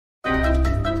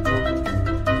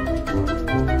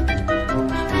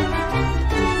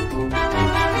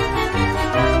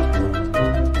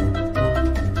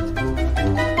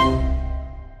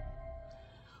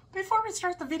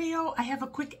video. I have a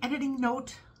quick editing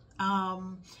note.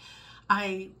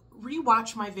 I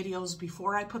rewatch my videos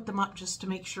before I put them up just to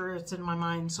make sure it's in my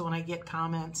mind, so when I get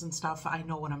comments and stuff, I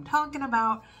know what I'm talking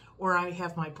about, or I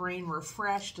have my brain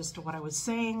refreshed as to what I was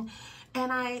saying.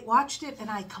 And I watched it and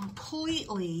I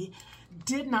completely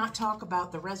did not talk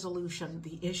about the resolution,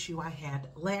 the issue I had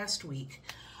last week.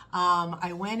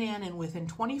 I went in and within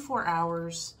 24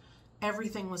 hours,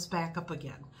 everything was back up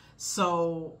again.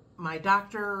 So my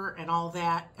doctor and all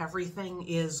that, everything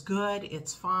is good,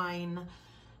 it's fine,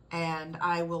 and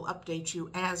I will update you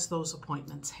as those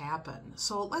appointments happen.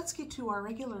 So let's get to our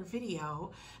regular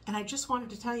video, and I just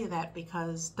wanted to tell you that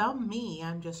because dumb me,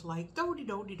 I'm just like,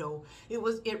 do-de-do-de-do. It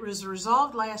was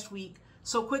resolved last week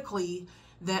so quickly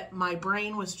that my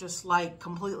brain was just like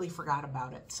completely forgot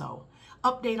about it. So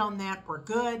update on that, we're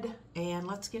good, and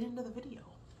let's get into the video.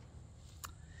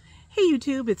 Hey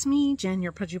YouTube, it's me, Jen,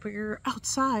 your pudgy bugger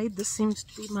outside. This seems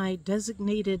to be my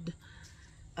designated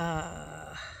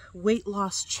weight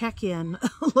loss check-in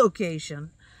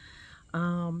location.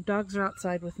 Dogs are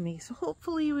outside with me, so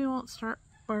hopefully we won't start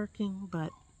barking,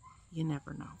 but you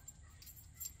never know.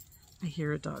 I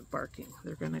hear a dog barking.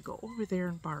 They're gonna go over there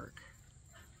and bark.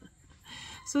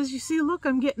 So as you see, look,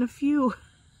 I'm getting a few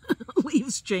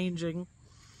leaves changing.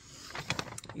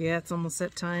 Yeah, it's almost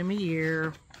that time of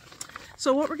year.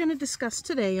 So what we're going to discuss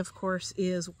today, of course,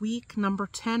 is week number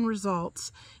 10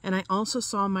 results. And I also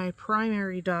saw my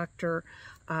primary doctor,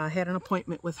 had an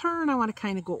appointment with her, and I want to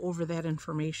kind of go over that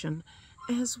information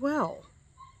as well.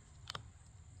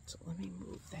 So let me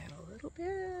move that a little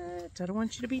bit. I don't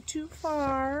want you to be too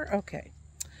far. Okay.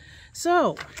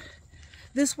 So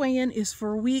this weigh-in is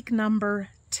for week number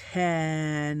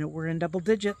 10. We're in double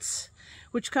digits,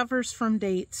 which covers from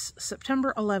dates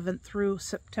September 11th through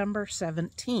September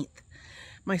 17th.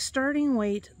 My starting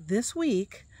weight this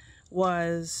week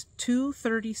was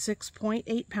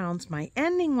 236.8 pounds. My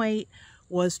ending weight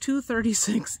was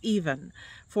 236 even,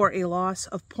 for a loss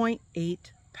of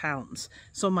 0.8 pounds.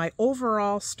 So my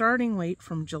overall starting weight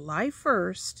from July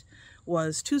 1st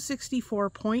was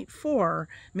 264.4,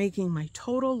 making my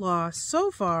total loss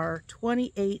so far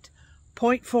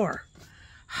 28.4.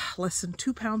 Less than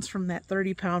 2 pounds from that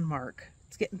 30-pound mark.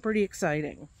 It's getting pretty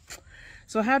exciting.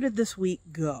 So how did this week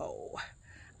go?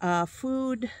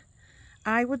 Food,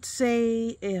 I would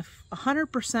say if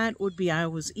 100% would be I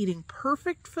was eating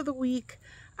perfect for the week,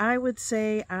 I would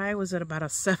say I was at about a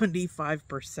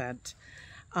 75%.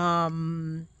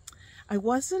 I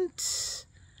wasn't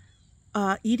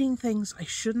eating things I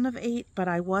shouldn't have ate, but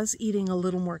I was eating a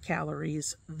little more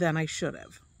calories than I should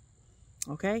have.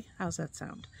 Okay, how's that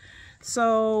sound?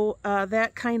 So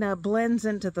that kind of blends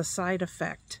into the side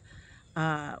effect,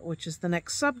 which is the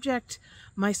next subject.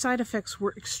 My side effects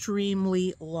were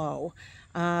extremely low.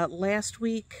 Last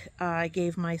week I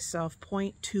gave myself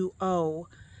 0.20,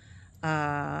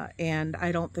 and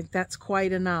I don't think that's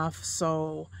quite enough,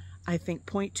 so I think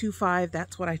 0.25,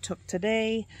 that's what I took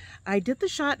today. I did the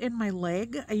shot in my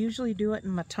leg. I usually do it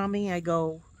in my tummy. I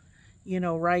go, you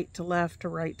know, right to left to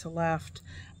right to left.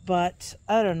 But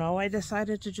I don't know, I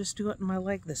decided to just do it in my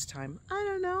leg this time. I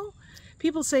don't know.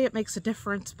 People say it makes a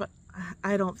difference, but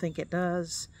I don't think it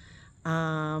does.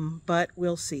 But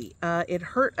we'll see. It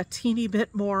hurt a teeny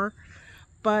bit more,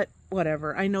 but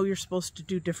whatever. I know you're supposed to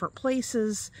do different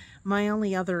places. My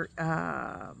only other,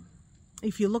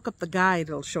 if you look up the guide,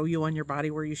 it'll show you on your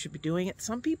body where you should be doing it.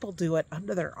 Some people do it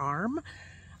under their arm.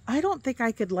 I don't think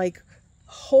I could like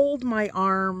hold my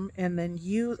arm and then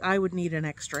I would need an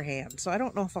extra hand. So I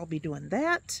don't know if I'll be doing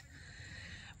that,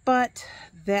 but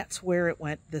that's where it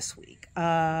went this week.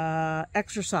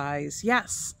 Exercise.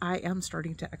 Yes, I am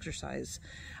starting to exercise.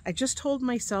 I just told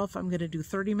myself I'm going to do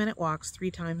 30-minute walks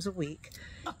 3 times a week,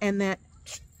 and that's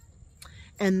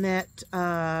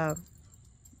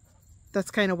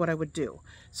kind of what I would do.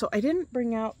 So I didn't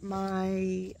bring out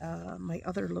my my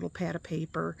other little pad of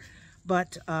paper,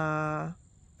 but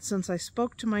since I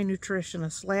spoke to my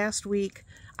nutritionist last week,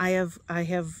 I have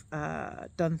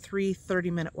done 3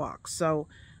 30-minute walks. So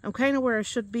I'm kind of where I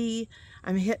should be.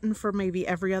 I'm hitting for maybe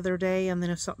every other day, and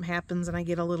then if something happens and I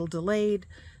get a little delayed,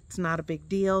 it's not a big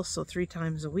deal. So 3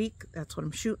 times a week, that's what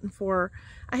I'm shooting for.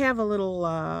 I have a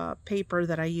little paper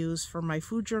that I use for my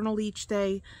food journal each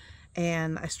day,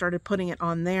 and I started putting it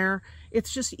on there.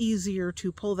 It's just easier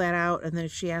to pull that out, and then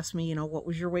if she asks me, you know, what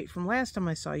was your weight from last time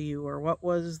I saw you, or what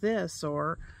was this,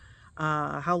 or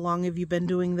how long have you been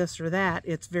doing this or that,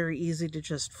 it's very easy to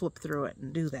just flip through it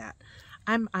and do that.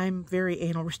 I'm very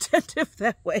anal retentive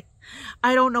that way.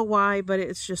 I don't know why, but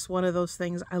it's just one of those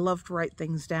things. I love to write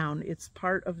things down. It's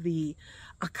part of the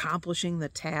accomplishing the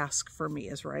task for me,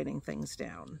 is writing things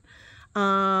down.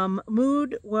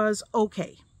 Mood was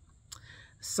okay.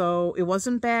 So it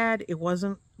wasn't bad. It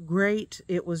wasn't great.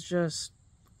 It was just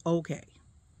okay.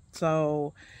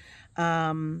 So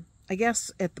I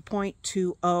guess at the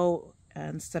 0.20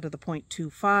 instead of the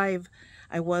 0.25,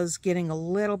 I was getting a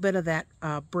little bit of that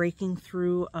breaking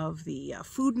through of the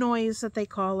food noise that they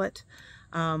call it.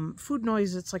 Food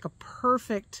noise, it's like a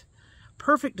perfect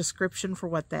description for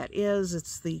what that is.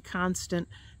 It's the constant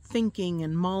thinking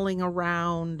and mulling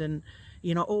around and,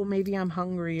 you know, oh, maybe I'm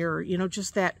hungry, or, you know,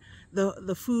 just that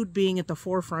the food being at the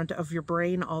forefront of your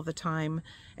brain all the time.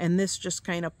 And this just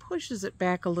kind of pushes it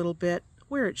back a little bit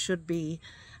where it should be.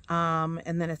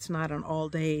 And then it's not an all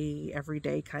day,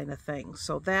 everyday kind of thing.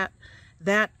 So that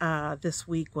this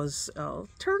week was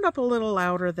turned up a little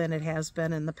louder than it has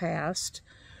been in the past.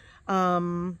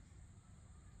 Let's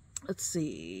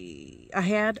see. I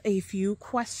had a few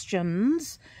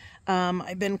questions.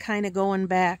 I've been kind of going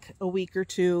back a week or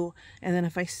two, and then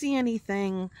if I see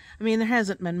anything, I mean, there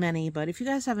hasn't been many, but if you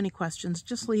guys have any questions,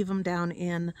 just leave them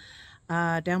down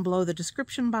below the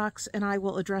description box, and I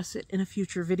will address it in a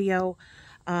future video.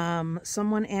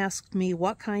 Someone asked me,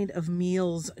 what kind of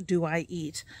meals do I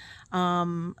eat?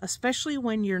 Especially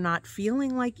when you're not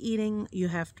feeling like eating, you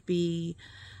have to be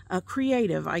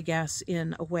creative, I guess,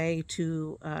 in a way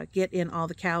to get in all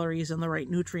the calories and the right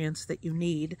nutrients that you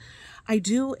need. I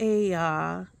do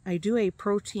a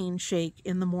protein shake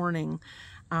in the morning,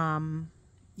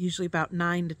 usually about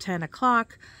 9 to 10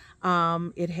 o'clock.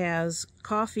 It has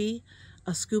coffee,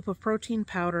 a scoop of protein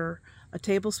powder, a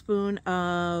tablespoon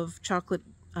of chocolate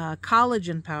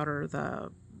collagen powder.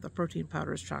 The protein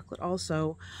powder is chocolate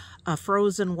also,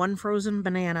 one frozen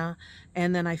banana,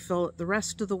 and then I fill it the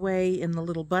rest of the way in the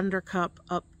little blender cup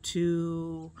up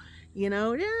to, you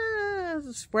know,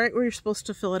 it's right where you're supposed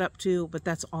to fill it up to, but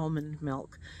that's almond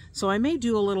milk. So I may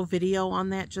do a little video on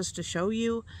that just to show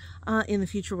you in the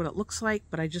future what it looks like,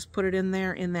 but I just put it in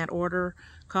there in that order: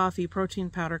 coffee, protein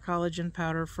powder, collagen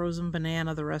powder, frozen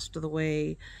banana the rest of the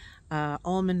way,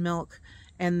 almond milk,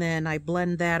 and then I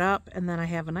blend that up, and then I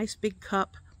have a nice big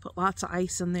cup, put lots of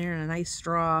ice in there and a nice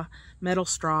straw, metal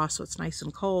straw, so it's nice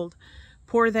and cold.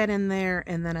 Pour that in there,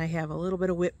 and then I have a little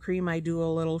bit of whipped cream. I do a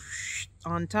little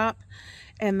on top,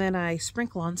 and then I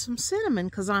sprinkle on some cinnamon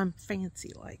because I'm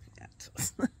fancy like that.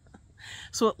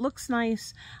 So it looks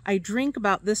nice. I drink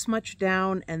about this much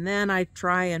down, and then I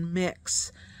try and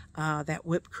mix that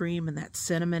whipped cream and that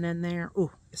cinnamon in there.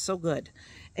 Ooh, it's so good.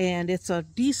 And it's a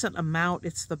decent amount.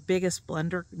 It's the biggest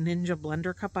Ninja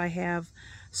blender cup I have.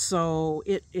 So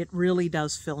it really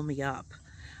does fill me up.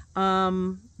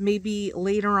 Maybe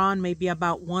later on, maybe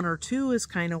about 1 or 2 is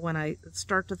kind of when I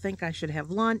start to think I should have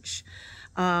lunch.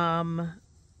 I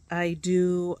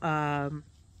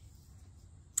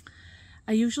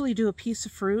usually do a piece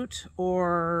of fruit,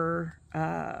 or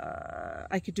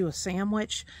I could do a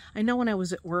sandwich. I know when I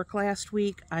was at work last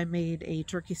week, I made a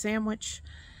turkey sandwich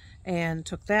and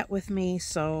took that with me.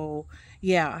 So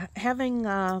yeah, having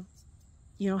a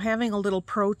little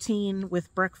protein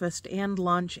with breakfast and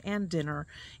lunch and dinner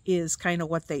is kind of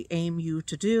what they aim you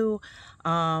to do.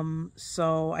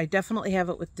 So I definitely have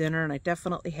it with dinner, and I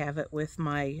definitely have it with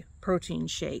my protein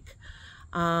shake.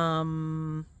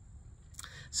 So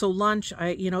lunch,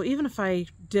 even if I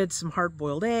did some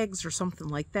hard-boiled eggs or something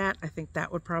like that, I think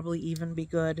that would probably even be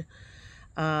good.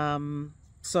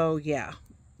 So yeah.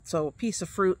 So a piece of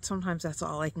fruit, sometimes that's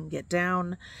all I can get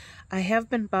down. I have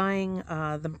been buying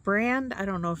the brand, I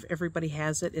don't know if everybody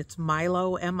has it, it's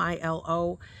Milo,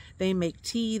 M-I-L-O. They make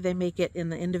tea, they make it in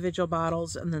the individual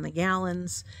bottles and then the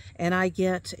gallons, and I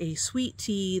get a sweet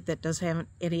tea that doesn't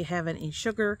have any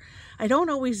sugar. I don't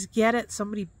always get it,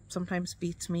 somebody sometimes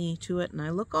beats me to it, and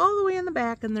I look all the way in the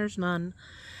back and there's none.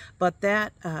 But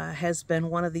that has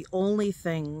been one of the only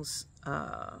things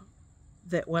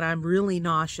that when I'm really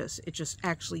nauseous, it just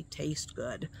actually tastes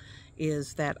good,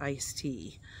 is that iced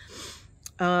tea.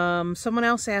 Someone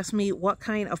else asked me what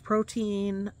kind of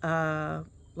protein,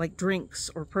 like drinks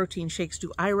or protein shakes,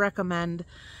 do I recommend.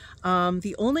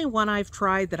 The only one I've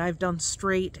tried that I've done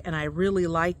straight and I really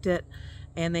liked it,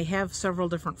 and they have several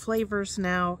different flavors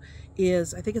now,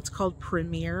 is, I think it's called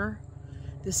Premier.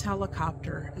 This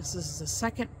helicopter, this is the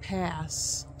second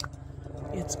pass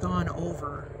it's gone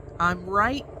over. I'm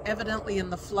right, evidently,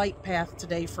 in the flight path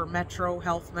today for Metro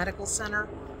Health Medical Center.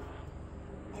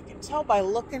 I can tell by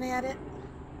looking at it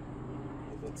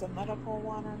if it's a medical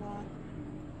one or not.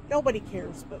 Nobody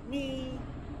cares but me.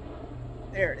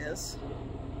 There it is.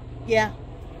 Yeah.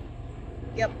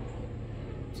 Yep.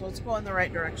 So let's go in the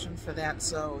right direction for that.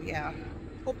 So yeah,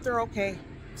 hope they're okay.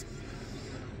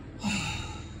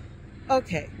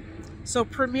 Okay. So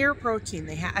Premier Protein,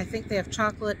 I think they have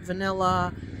chocolate,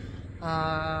 vanilla,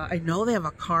 I know they have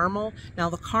a caramel. Now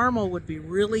the caramel would be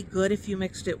really good if you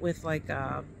mixed it with like,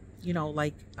 you know,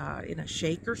 like in a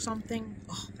shake or something.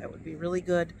 Oh, that would be really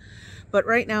good. But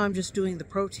right now I'm just doing the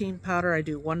protein powder. I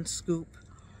do 1 scoop.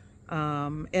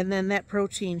 And then that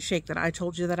protein shake that I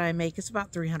told you that I make is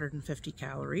about 350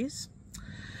 calories.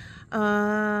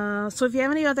 So if you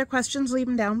have any other questions, leave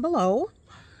them down below.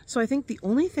 So I think the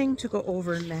only thing to go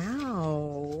over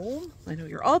now, I know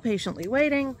you're all patiently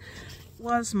waiting,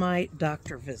 was my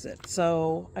doctor visit.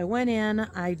 So I went in,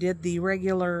 I did the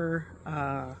regular,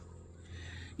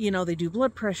 you know, they do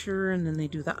blood pressure, and then they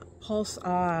do the pulse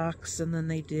ox, and then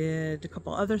they did a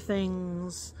couple other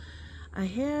things. I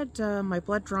had my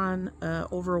blood drawn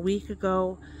over a week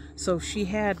ago, so she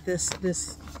had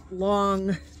this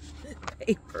long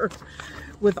paper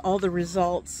with all the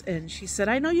results, and she said,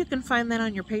 I know you can find that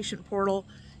on your patient portal.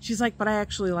 She's like, but I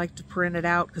actually like to print it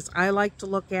out because I like to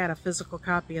look at a physical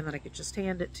copy and then I could just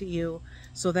hand it to you.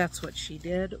 So that's what she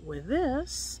did with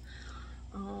this.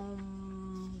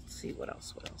 Let's see, what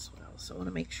else? I want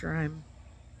to make sure I'm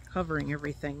covering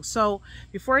everything. So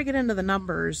before I get into the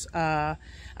numbers, I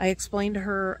explained to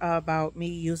her about me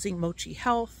using Mochi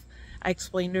Health. I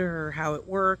explained to her how it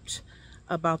worked,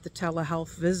 about the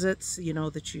telehealth visits, you know,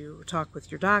 that you talk with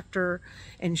your doctor.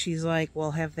 And she's like,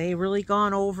 well, have they really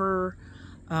gone over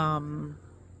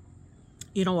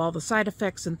you know, all the side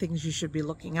effects and things you should be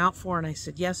looking out for? And I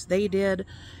said, yes, they did,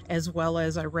 as well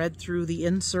as I read through the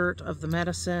insert of the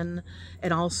medicine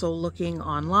and also looking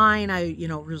online. I, you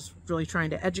know, was really trying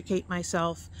to educate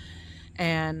myself,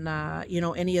 and, you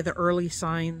know, any of the early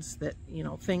signs that, you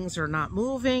know, things are not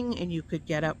moving and you could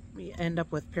end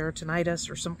up with peritonitis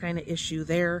or some kind of issue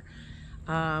there,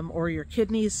 or your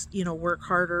kidneys, you know, work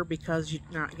harder because you're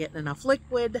not getting enough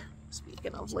liquid.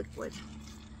 Speaking of liquid,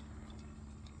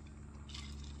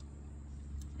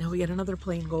 now we get another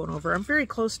plane going over. I'm very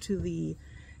close to the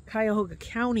Cuyahoga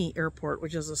County Airport,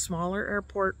 which is a smaller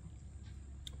airport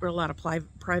where a lot of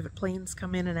private planes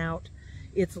come in and out.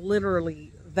 It's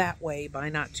literally that way by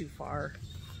not too far.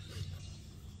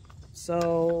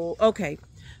 So, okay.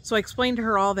 So I explained to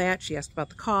her all that. She asked about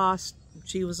the cost.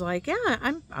 She was like,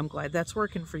 yeah, I'm glad that's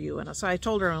working for you. And so I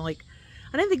told her, I'm like,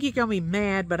 I didn't think you're going to be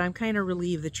mad, but I'm kind of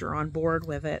relieved that you're on board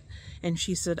with it. And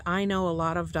she said, I know a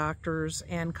lot of doctors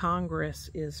and Congress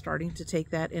is starting to take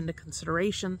that into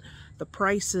consideration, the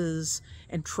prices,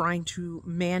 and trying to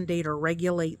mandate or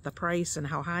regulate the price and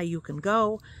how high you can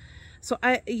go. So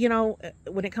you know,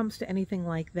 when it comes to anything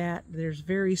like that, there's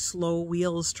very slow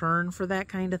wheels turn for that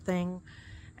kind of thing.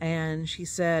 And she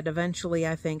said, eventually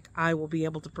I think I will be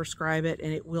able to prescribe it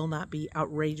and it will not be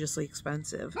outrageously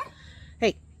expensive.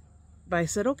 Hey. But I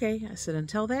said, okay. I said,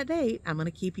 until that date, I'm going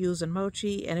to keep using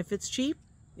Mochi. And if it's cheap,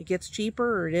 it gets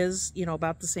cheaper, or it is, you know,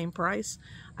 about the same price,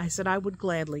 I said, I would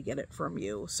gladly get it from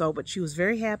you. So, but she was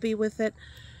very happy with it,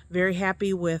 very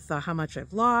happy with how much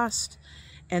I've lost,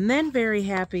 and then very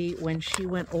happy when she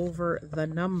went over the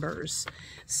numbers.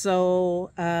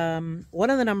 So, one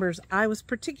of the numbers I was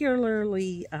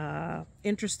particularly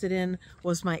interested in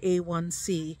was my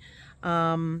A1C.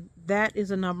 That is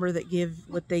a number that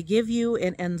what they give you,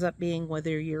 and ends up being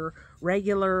whether you're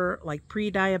regular, like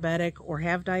pre-diabetic, or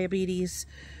have diabetes.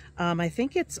 I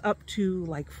think it's up to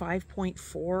like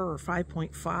 5.4 or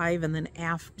 5.5, and then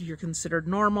after you're considered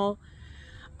normal,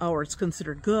 or it's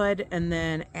considered good, and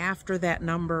then after that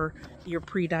number, you're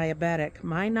pre-diabetic.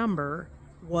 My number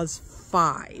was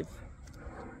 5.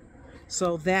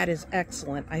 So that is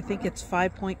excellent. I think it's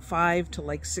 5.5 to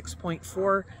like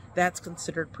 6.4. That's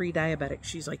considered pre-diabetic.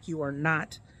 She's like, you are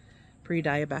not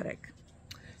pre-diabetic.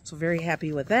 So very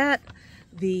happy with that.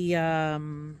 The,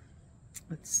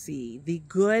 let's see, the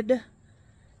good,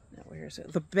 now where is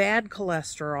it? The bad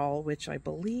cholesterol, which I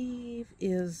believe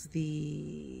is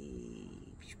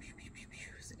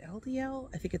is it LDL?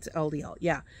 I think it's LDL.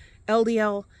 Yeah,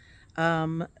 LDL.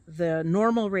 The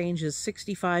normal range is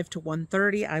 65 to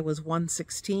 130. I was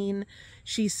 116.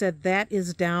 She said that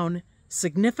is down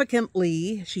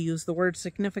significantly. She used the word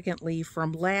significantly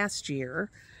from last year.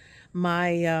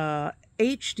 My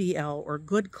HDL, or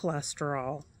good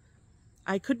cholesterol,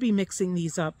 I could be mixing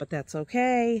these up, but that's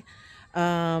okay.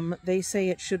 They say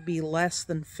it should be less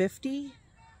than 50.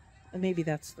 And maybe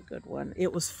that's the good one.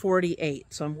 It was 48,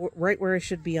 so I'm right where I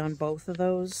should be on both of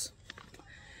those.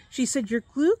 She said, your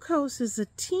glucose is a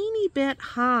teeny bit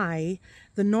high,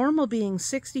 the normal being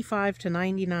 65 to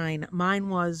 99. Mine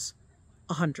was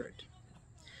 100.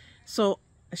 So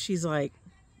she's like,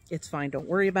 it's fine, don't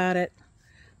worry about it.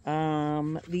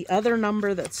 The other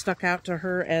number that stuck out to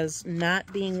her as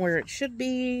not being where it should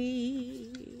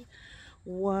be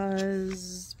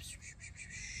was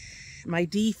my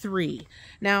D3.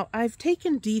 Now, I've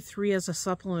taken D3 as a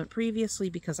supplement previously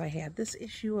because I had this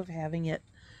issue of having it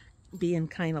being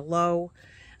kind of low.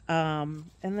 And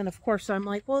then, of course, I'm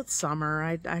like, well, it's summer.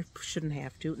 I shouldn't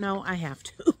have to. No, I have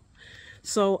to.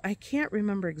 So I can't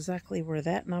remember exactly where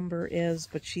that number is,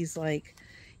 but she's like,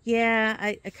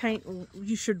 yeah,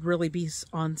 you should really be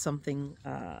on something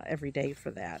every day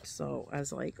for that. So I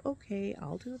was like, okay,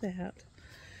 I'll do that.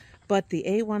 But the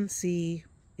A1C,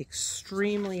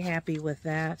 extremely happy with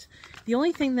that. The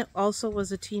only thing that also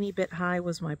was a teeny bit high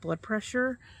was my blood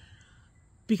pressure,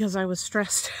 because I was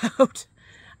stressed out.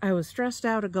 I was stressed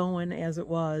out of going as it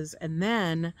was, and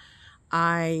then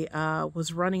I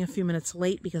was running a few minutes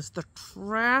late because the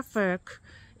traffic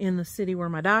in the city where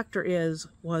my doctor is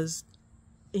was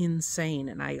insane,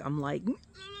 and I'm like,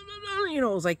 you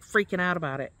know, I was like freaking out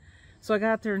about it. So I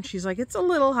got there and she's like, it's a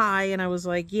little high, and I was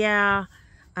like, yeah,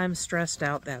 I'm stressed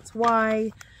out, that's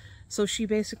why. So she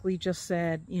basically just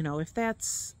said, you know, if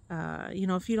that's you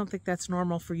know, if you don't think that's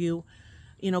normal for you,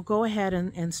 you know, go ahead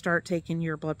and start taking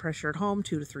your blood pressure at home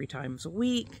 2 to 3 times a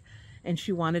week. And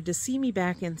she wanted to see me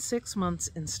back in 6 months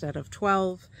instead of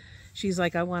 12. She's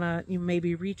like, I want to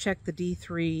maybe recheck the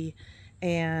D3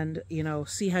 and, you know,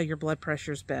 see how your blood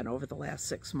pressure's been over the last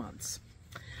 6 months.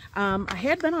 I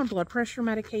had been on blood pressure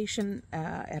medication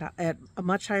at a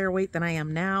much higher weight than I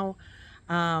am now.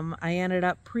 I ended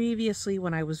up previously,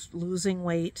 when I was losing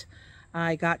weight,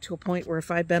 I got to a point where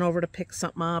if I bent over to pick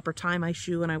something up or tie my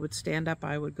shoe and I would stand up,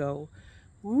 I would go,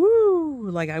 woo,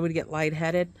 like I would get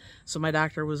lightheaded. So my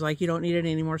doctor was like, you don't need it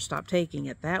anymore, stop taking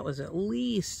it. That was at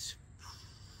least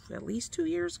 2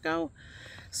 years ago.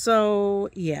 So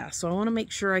yeah, so I want to make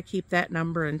sure I keep that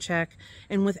number in check.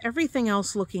 And with everything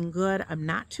else looking good, I'm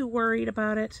not too worried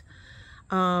about it.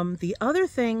 The other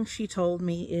thing she told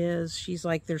me is, she's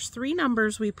like, there's 3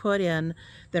 numbers we put in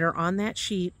that are on that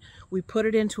sheet. We put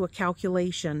it into a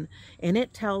calculation, and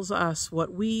it tells us what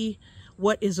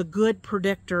is a good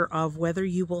predictor of whether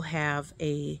you will have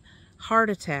a heart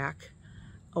attack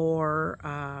or,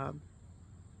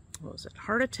 what was it?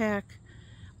 Heart attack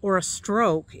or a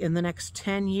stroke in the next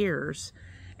 10 years.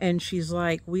 And she's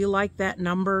like, we like that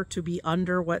number to be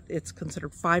under what it's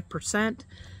considered 5%.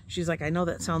 She's like, I know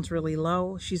that sounds really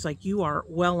low. She's like, you are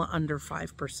well under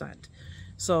 5%.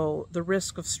 So the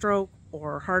risk of stroke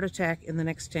or heart attack in the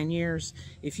next 10 years,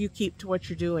 if you keep to what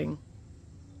you're doing,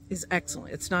 is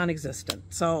excellent. It's non-existent.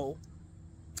 So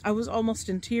I was almost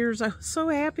in tears. I was so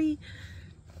happy.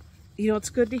 You know, it's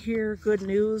good to hear good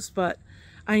news, but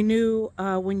I knew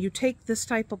when you take this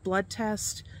type of blood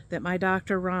test that my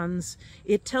doctor runs,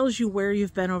 it tells you where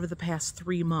you've been over the past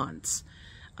 3 months.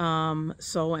 And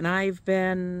I've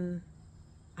been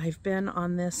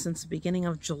on this since the beginning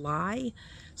of July.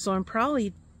 So I'm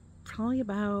probably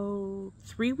about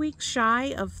 3 weeks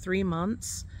shy of 3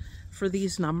 months for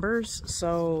these numbers.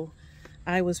 So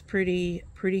I was pretty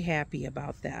happy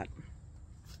about that.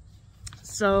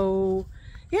 So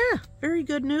yeah, very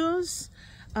good news.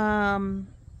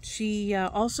 She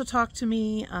also talked to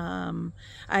me. I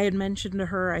had mentioned to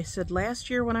her, I said,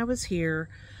 last year when I was here,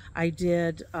 I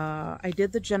did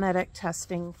the genetic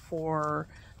testing for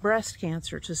breast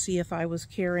cancer to see if I was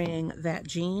carrying that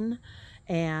gene,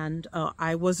 and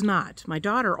I was not. My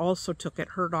daughter also took it.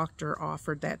 Her doctor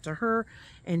offered that to her,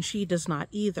 and she does not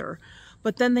either.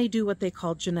 But then they do what they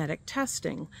call genetic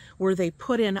testing, where they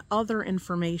put in other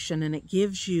information and it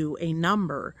gives you a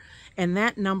number, and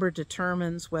that number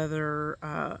determines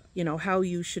whether, you know, how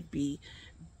you should be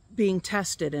being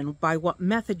tested and by what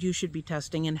method you should be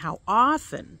testing and how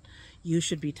often you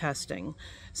should be testing.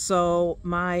 So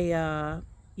my,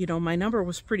 you know, my number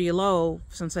was pretty low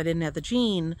since I didn't have the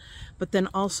gene, but then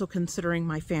also considering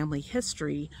my family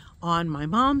history on my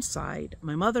mom's side,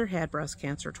 my mother had breast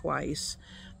cancer twice.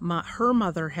 Her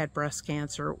mother had breast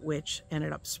cancer, which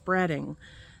ended up spreading.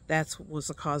 That was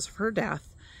the cause of her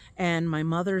death. And my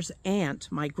mother's aunt,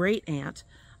 my great aunt,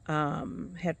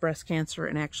 had breast cancer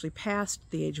and actually passed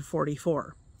at the age of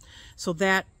 44. So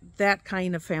that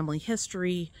kind of family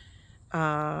history,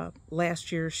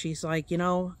 last year she's like, you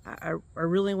know, I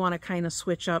really want to kind of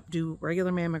switch up, do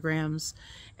regular mammograms,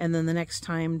 and then the next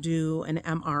time do an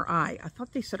MRI. I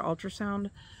thought they said ultrasound,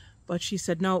 but she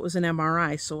said no, it was an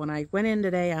MRI. So when I went in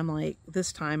today, I'm like,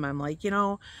 this time I'm like, you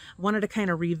know, I wanted to kind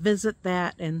of revisit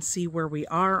that and see where we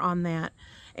are on that.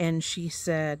 And she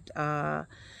said, yeah,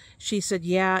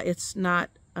 it's not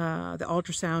the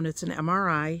ultrasound, it's an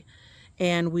MRI.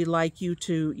 and we like you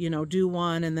to, you know, do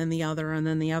one and then the other and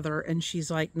then the other. And she's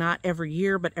like, not every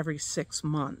year, but every 6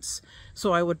 months.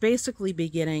 So I would basically be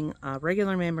getting a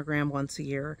regular mammogram once a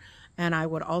year, and I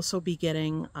would also be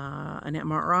getting an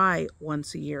MRI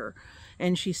once a year.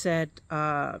 And she said,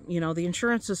 you know, the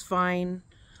insurance is fine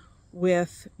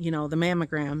with, you know, the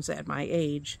mammograms at my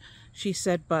age. She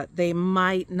said, but they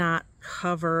might not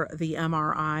cover the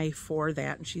MRI for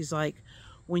that. And she's like,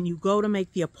 when you go to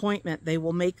make the appointment, they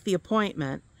will make the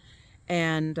appointment,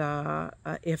 and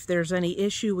if there's any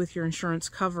issue with your insurance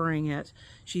covering it,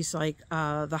 she's like,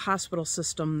 the hospital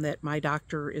system that my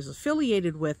doctor is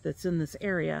affiliated with that's in this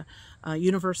area,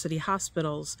 University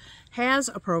Hospitals, has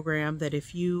a program that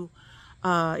if you,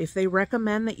 if they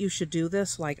recommend that you should do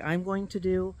this, like I'm going to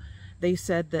do, they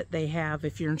said that they have,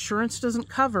 if your insurance doesn't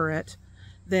cover it,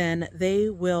 then they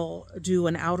will do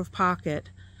an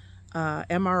out-of-pocket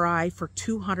MRI for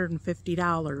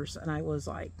 $250. And I was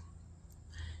like,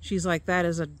 she's like, that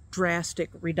is a drastic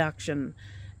reduction,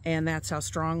 and that's how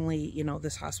strongly, you know,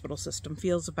 this hospital system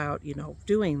feels about, you know,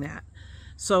 doing that.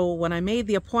 So when I made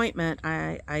the appointment,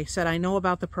 I said, I know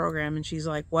about the program, and she's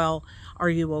like, well, are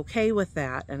you okay with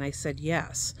that? And I said,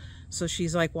 yes. So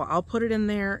she's like, well, I'll put it in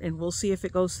there and we'll see if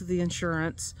it goes through the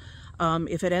insurance.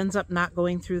 If it ends up not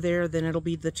going through there, then it'll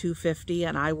be the $250,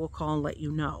 and I will call and let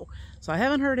you know. So I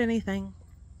haven't heard anything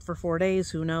for 4 days.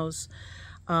 Who knows?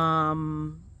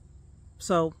 So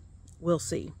we'll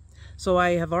see. So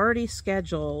I have already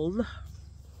scheduled.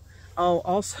 Oh,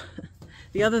 also,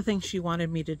 the other thing she wanted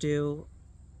me to do,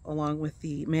 along with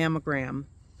the mammogram,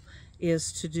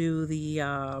 is to do the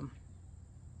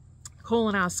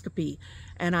colonoscopy.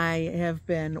 And I have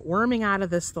been worming out of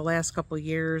this the last couple of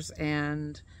years,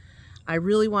 and I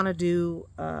really want to do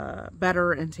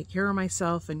better and take care of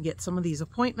myself and get some of these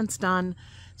appointments done.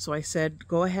 So I said,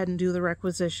 go ahead and do the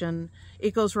requisition.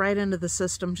 It goes right into the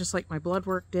system, just like my blood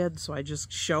work did. So I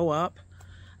just show up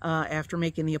after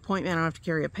making the appointment. I don't have to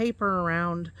carry a paper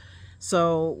around.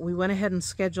 So we went ahead and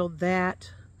scheduled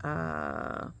that.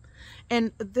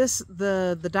 And this,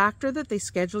 the doctor that they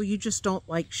schedule, you just don't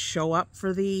like show up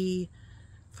for the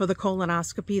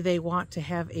colonoscopy. They want to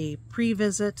have a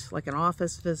pre-visit, like an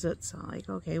office visit. So I'm like,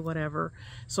 okay, whatever.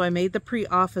 So I made the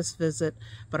pre-office visit,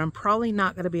 but I'm probably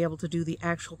not going to be able to do the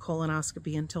actual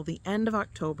colonoscopy until the end of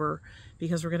October,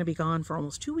 because we're going to be gone for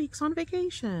almost 2 weeks on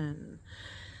vacation.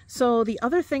 So the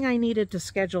other thing I needed to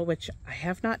schedule, which I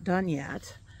have not done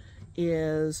yet,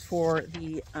 is for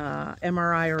the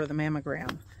MRI or the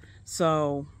mammogram.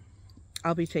 So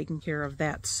I'll be taking care of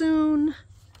that soon.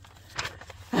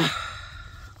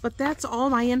 But that's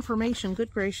all my information. Good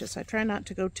gracious, I try not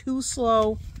to go too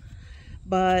slow.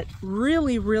 But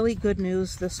really, really good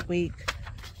news this week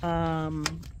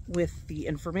with the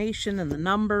information and the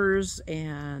numbers,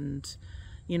 and,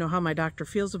 you know, how my doctor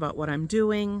feels about what I'm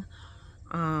doing.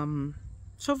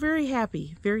 So very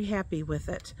happy with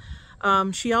it.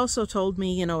 She also told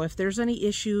me, you know, if there's any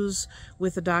issues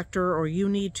with the doctor, or you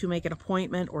need to make an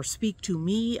appointment or speak to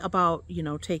me about, you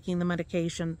know, taking the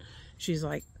medication, she's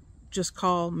like, just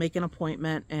call, make an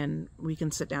appointment, and we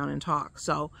can sit down and talk.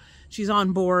 So she's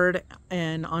on board,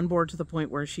 and on board to the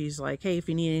point where she's like, hey, if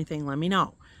you need anything, let me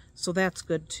know. So that's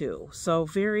good too. So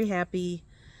very happy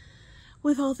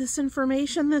with all this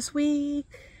information this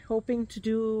week. Hoping to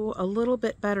do a little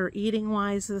bit better eating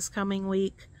wise this coming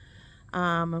week.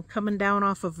 I'm coming down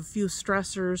off of a few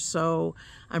stressors, so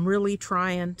I'm really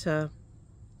trying to,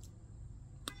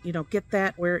 you know, get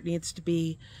that where it needs to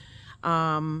be.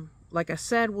 Like I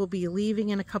said, we'll be leaving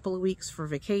in a couple of weeks for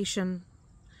vacation.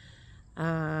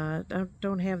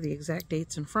 Don't have the exact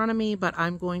dates in front of me, but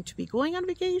I'm going to be going on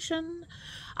vacation.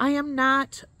 I am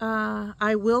not,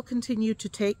 I will continue to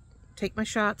take my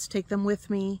shots, take them with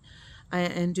me,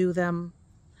 and do them.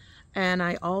 And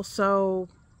I also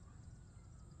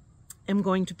am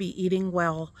going to be eating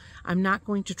well. I'm not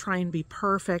going to try and be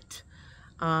perfect.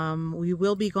 We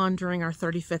will be gone during our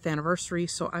 35th anniversary,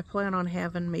 so I plan on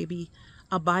having maybe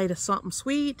a bite of something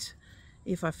sweet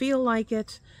if I feel like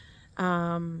it.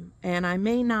 And I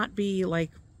may not be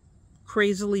like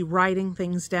crazily writing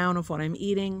things down of what I'm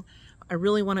eating. I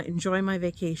really want to enjoy my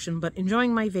vacation, but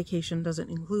enjoying my vacation doesn't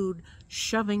include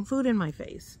shoving food in my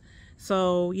face.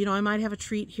 So, you know, I might have a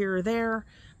treat here or there,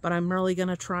 but I'm really going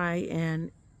to try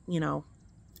and, you know,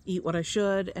 eat what I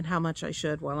should and how much I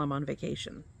should while I'm on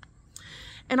vacation.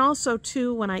 And also,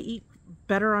 too, when I eat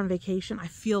better on vacation, I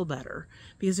feel better.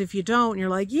 Because if you don't, you're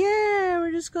like, yeah,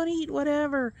 we're just going to eat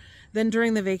whatever. Then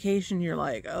during the vacation, you're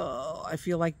like, oh, I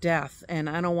feel like death. And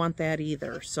I don't want that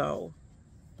either. So,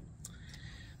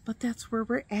 but that's where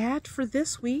we're at for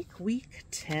this week, week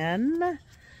 10.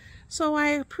 So I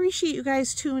appreciate you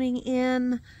guys tuning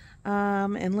in.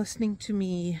 and listening to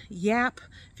me yap.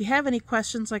 If you have any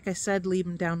questions, like I said, leave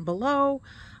them down below.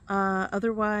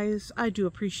 Otherwise, I do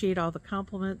appreciate all the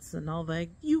compliments and all the,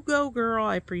 you go girl,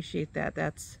 I appreciate that.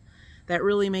 That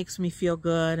really makes me feel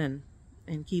good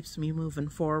and keeps me moving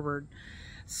forward.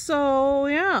 So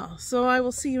yeah, so I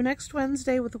will see you next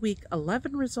Wednesday with week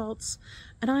 11 results,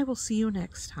 and I will see you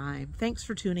next time. Thanks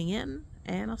for tuning in,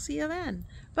 and I'll see you then.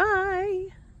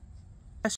 Bye!